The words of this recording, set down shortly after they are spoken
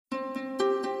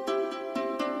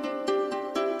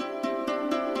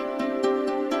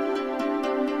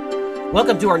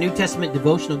Welcome to our New Testament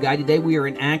devotional guide. Today we are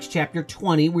in Acts chapter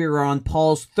 20. We are on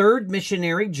Paul's third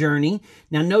missionary journey.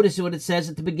 Now notice what it says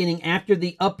at the beginning. After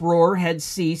the uproar had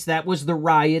ceased, that was the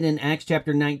riot in Acts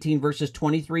chapter 19, verses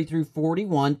 23 through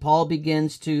 41. Paul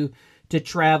begins to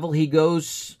travel. He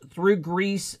goes through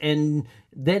Greece and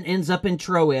then ends up in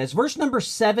Troas. Verse number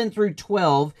 7 through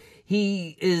 12,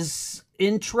 he is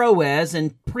in Troas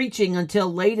and preaching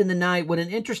until late in the night when an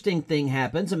interesting thing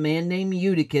happens. A man named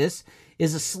Eutychus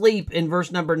is asleep in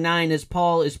verse number 9 as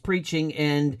Paul is preaching,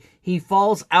 and he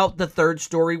falls out the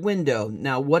third-story window.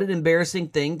 Now, what an embarrassing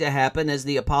thing to happen as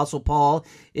the Apostle Paul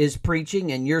is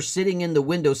preaching, and you're sitting in the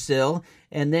windowsill,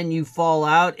 and then you fall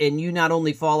out, and you not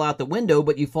only fall out the window,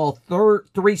 but you fall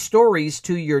 3 stories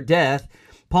to your death.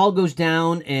 Paul goes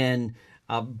down and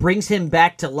brings him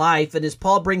back to life. And as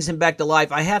Paul brings him back to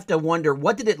life, I have to wonder,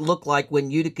 what did it look like when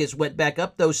Eutychus went back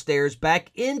up those stairs, back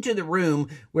into the room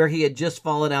where he had just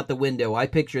fallen out the window? I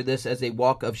picture this as a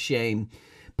walk of shame.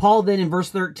 Paul then in verse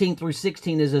 13 through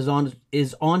 16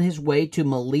 is on his way to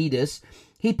Miletus.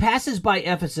 He passes by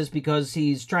Ephesus because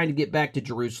he's trying to get back to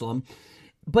Jerusalem.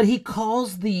 But he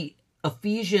calls the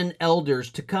Ephesian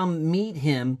elders to come meet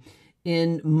him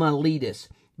in Miletus.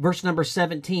 Verse number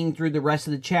 17 through the rest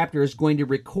of the chapter is going to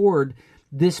record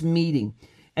this meeting.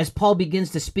 As Paul begins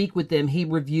to speak with them, he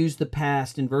reviews the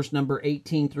past in verse number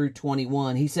 18 through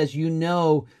 21. He says,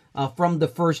 from the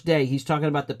first day, he's talking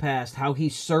about the past, how he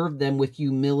served them with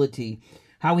humility,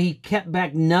 how he kept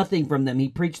back nothing from them. He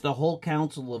preached the whole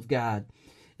counsel of God.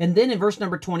 And then in verse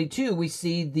number 22, we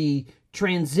see the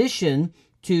transition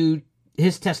to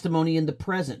his testimony in the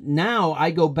present. Now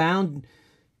I go bound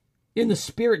in the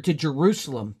Spirit to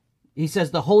Jerusalem. He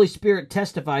says the Holy Spirit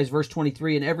testifies, verse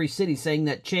 23, in every city, saying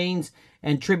that chains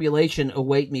and tribulation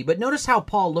await me. But notice how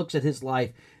Paul looks at his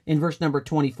life in verse number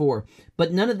 24.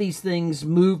 But none of these things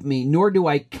move me, nor do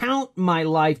I count my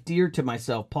life dear to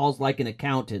myself. Paul's like an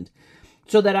accountant.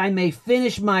 So that I may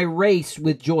finish my race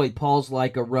with joy. Paul's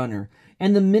like a runner.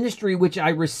 And the ministry which I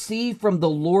receive from the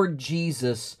Lord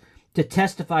Jesus to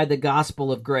testify the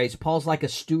gospel of grace. Paul's like a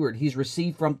steward. He's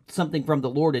received something from the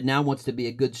Lord and now wants to be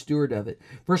a good steward of it.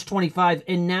 Verse 25,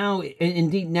 and now,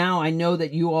 indeed now I know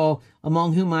that you all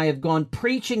among whom I have gone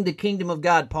preaching the kingdom of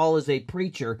God. Paul is a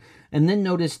preacher. And then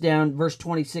notice down verse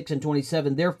 26 and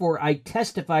 27, therefore I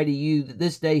testify to you that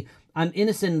this day I'm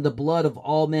innocent in the blood of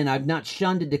all men. I've not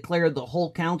shunned to declare the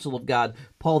whole counsel of God.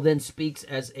 Paul then speaks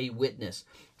as a witness.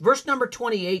 Verse number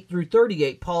 28 through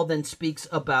 38, Paul then speaks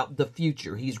about the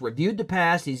future. He's reviewed the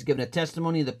past. He's given a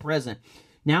testimony of the present.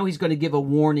 Now he's going to give a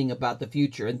warning about the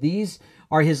future. And these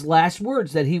are his last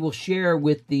words that he will share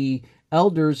with the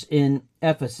elders in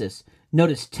Ephesus.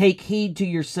 Notice, take heed to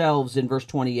yourselves in verse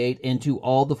 28 and to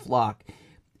all the flock.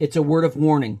 It's a word of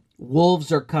warning.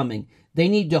 Wolves are coming. They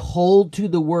need to hold to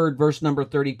the word, verse number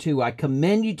 32. I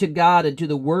commend you to God and to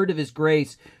the word of his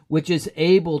grace, which is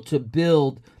able to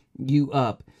build you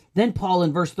up. Then Paul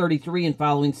in verse 33 and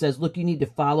following says, look, you need to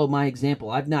follow my example.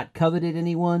 I've not coveted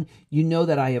anyone. You know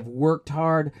that I have worked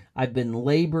hard. I've been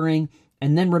laboring.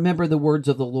 And then remember the words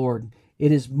of the Lord.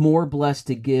 It is more blessed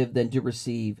to give than to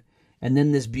receive. And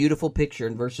then this beautiful picture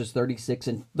in verses 36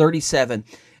 and 37,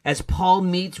 as Paul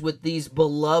meets with these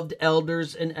beloved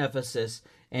elders in Ephesus,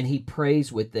 and he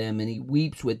prays with them, and he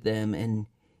weeps with them, and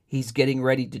he's getting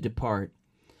ready to depart.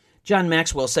 John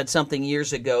Maxwell said something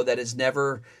years ago that has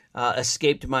never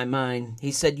escaped my mind.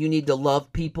 He said, you need to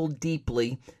love people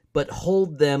deeply, but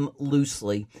hold them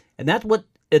loosely. And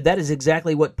that is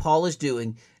exactly what Paul is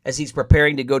doing as he's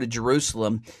preparing to go to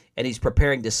Jerusalem, and he's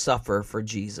preparing to suffer for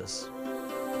Jesus.